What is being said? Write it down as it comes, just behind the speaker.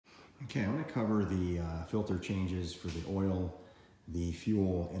Okay, I'm going to cover the filter changes for the oil, the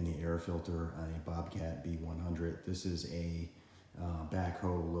fuel, and the air filter on a Bobcat B100. This is a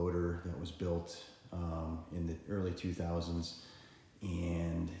backhoe loader that was built in the early 2000s,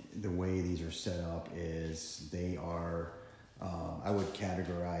 and the way these are set up is they are, I would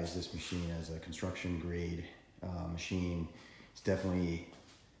categorize this machine as a construction grade machine. It's definitely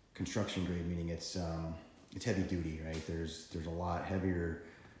construction grade, meaning it's heavy duty, right? There's a lot heavier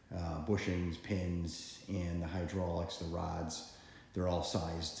bushings, pins, and the hydraulics, the rods. They're all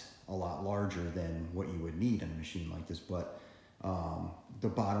sized a lot larger than what you would need on a machine like this. But the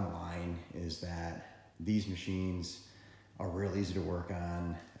bottom line is that these machines are real easy to work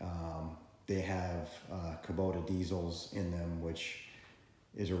on. They have Kubota diesels in them, which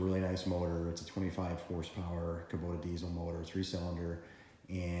is a really nice motor. It's a 25 horsepower Kubota diesel motor, 3-cylinder,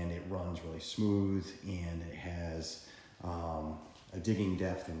 and it runs really smooth, and it has a digging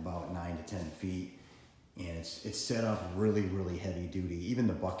depth of about 9 to 10 feet, and it's set up really heavy duty. Even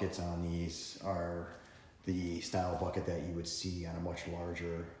the buckets on these are the style bucket that you would see on a much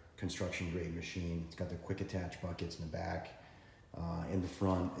larger construction grade machine. It's got the quick attach buckets in the back. In the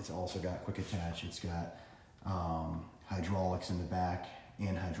front, it's also got quick attach. It's got hydraulics in the back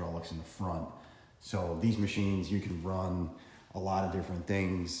and hydraulics in the front. So these machines, you can run a lot of different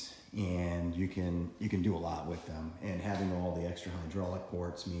things, and you can do a lot with them. And having all the extra hydraulic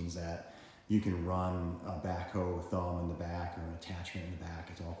ports means that you can run a backhoe thumb in the back or an attachment in the back.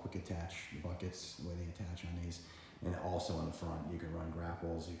 It's all quick attach buckets, the way they attach on these. And also in the front, you can run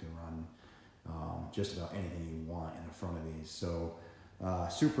grapples, you can run just about anything you want in the front of these. So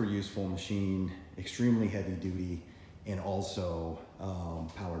super useful machine, extremely heavy duty, and also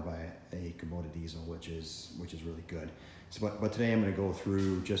powered by a Kubota diesel, which is really good. So, but today I'm going to go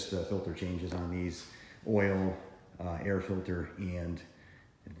through just the filter changes on these: oil, air filter, and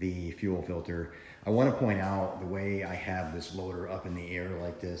the fuel filter. I want to point out the way I have this loader up in the air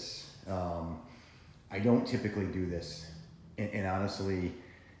like this. I don't typically do this, and honestly,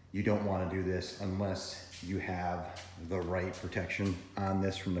 you don't want to do this unless you have the right protection on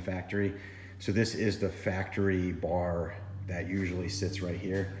this from the factory. So this is the factory bar that usually sits right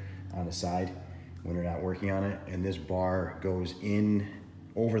here on the side when you're not working on it. And this bar goes in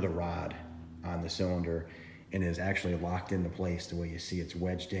over the rod on the cylinder and is actually locked into place the way you see it's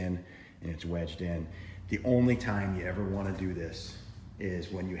wedged in, and it's wedged in. The only time you ever want to do this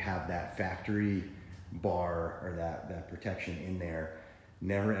is when you have that factory bar or that protection in there.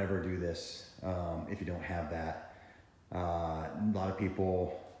 Never ever do this if you don't have that. A lot of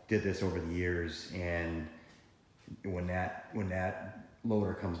people did this over the years, and when that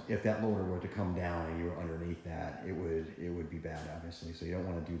loader comes, if that loader were to come down and you were underneath that, it would be bad, obviously. So you don't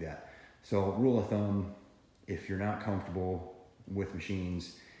want to do that. So rule of thumb, if you're not comfortable with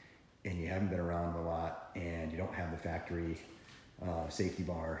machines and you haven't been around a lot and you don't have the factory safety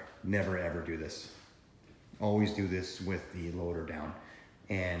bar, never ever do this. Always do this with the loader down.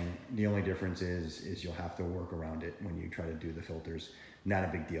 And the only difference is you'll have to work around it when you try to do the filters. Not a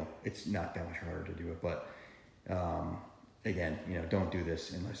big deal. It's not that much harder to do it, but again, don't do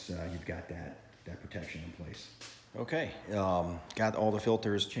this unless you've got that protection in place. Okay, got all the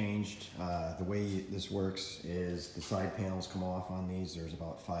filters changed. The way this works is the side panels come off on these. There's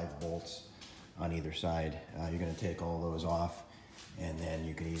about 5 bolts on either side. You're going to take all those off, and then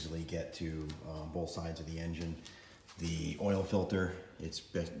you can easily get to both sides of the engine. The oil filter, it's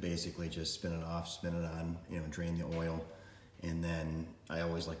basically just spin it off, spin it on, drain the oil. And then I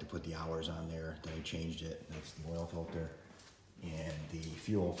always like to put the hours on there that I changed it. That's the oil filter. And the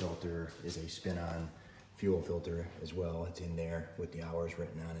fuel filter is a spin-on fuel filter as well. It's in there with the hours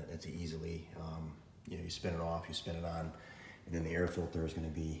written on it. That's easily, you spin it off, you spin it on. And then the air filter is going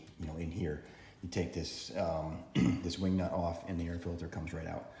to be, in here. You take this, this wing nut off, and the air filter comes right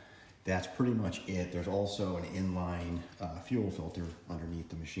out. That's pretty much it. There's also an inline fuel filter underneath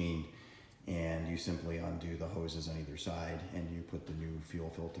the machine, and you simply undo the hoses on either side, and you put the new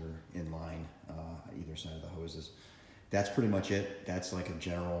fuel filter in line either side of the hoses. That's pretty much it. That's like a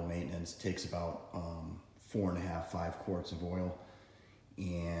general maintenance. It takes about 4.5, 5 quarts of oil,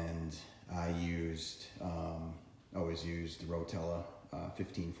 and I always used the Rotella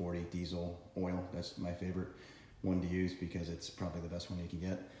 1540 diesel oil. That's my favorite one to use because it's probably the best one you can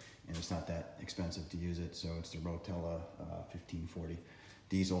get, and it's not that expensive to use it. So it's the Rotella 1540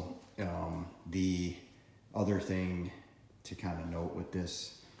 diesel. The other thing to kind of note with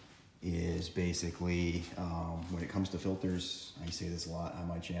this is basically when it comes to filters, I say this a lot on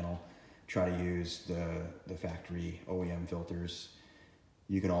my channel, try to use the factory OEM filters.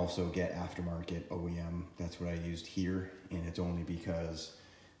 You can also get aftermarket OEM. That's what I used here, and it's only because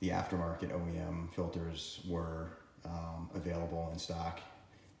the aftermarket OEM filters were available in stock,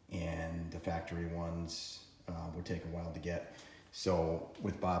 and the factory ones would take a while to get. So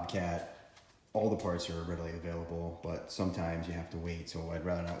with Bobcat, all the parts are readily available, but sometimes you have to wait. So I'd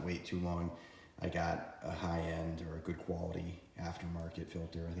rather not wait too long. I got a high-end or a good quality aftermarket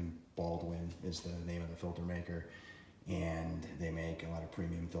filter. I think Baldwin is the name of the filter maker, and they make a lot of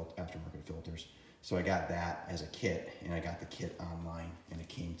premium aftermarket filters. So I got that as a kit, and I got the kit online, and it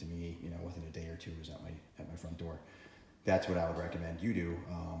came to me, you know, within a day or two. It was at my front door. That's what I would recommend you do.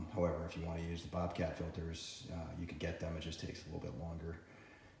 However, if you want to use the Bobcat filters, you could get them. It just takes a little bit longer.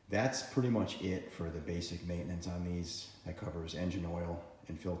 That's pretty much it for the basic maintenance on these. That covers engine oil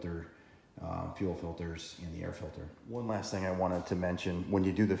and filter, fuel filters, and the air filter. One last thing I wanted to mention: when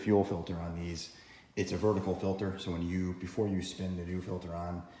you do the fuel filter on these, it's a vertical filter. So before you spin the new filter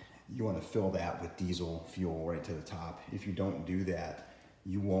on, you want to fill that with diesel fuel right to the top. If you don't do that,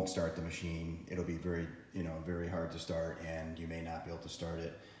 you won't start the machine. It'll be very hard to start, and you may not be able to start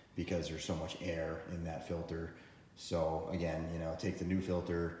it because there's so much air in that filter. So again, take the new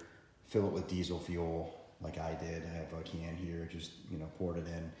filter, fill it with diesel fuel like I did. I have a can here, just poured it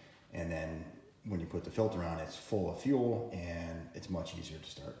in, and then when you put the filter on, it's full of fuel and it's much easier to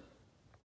start.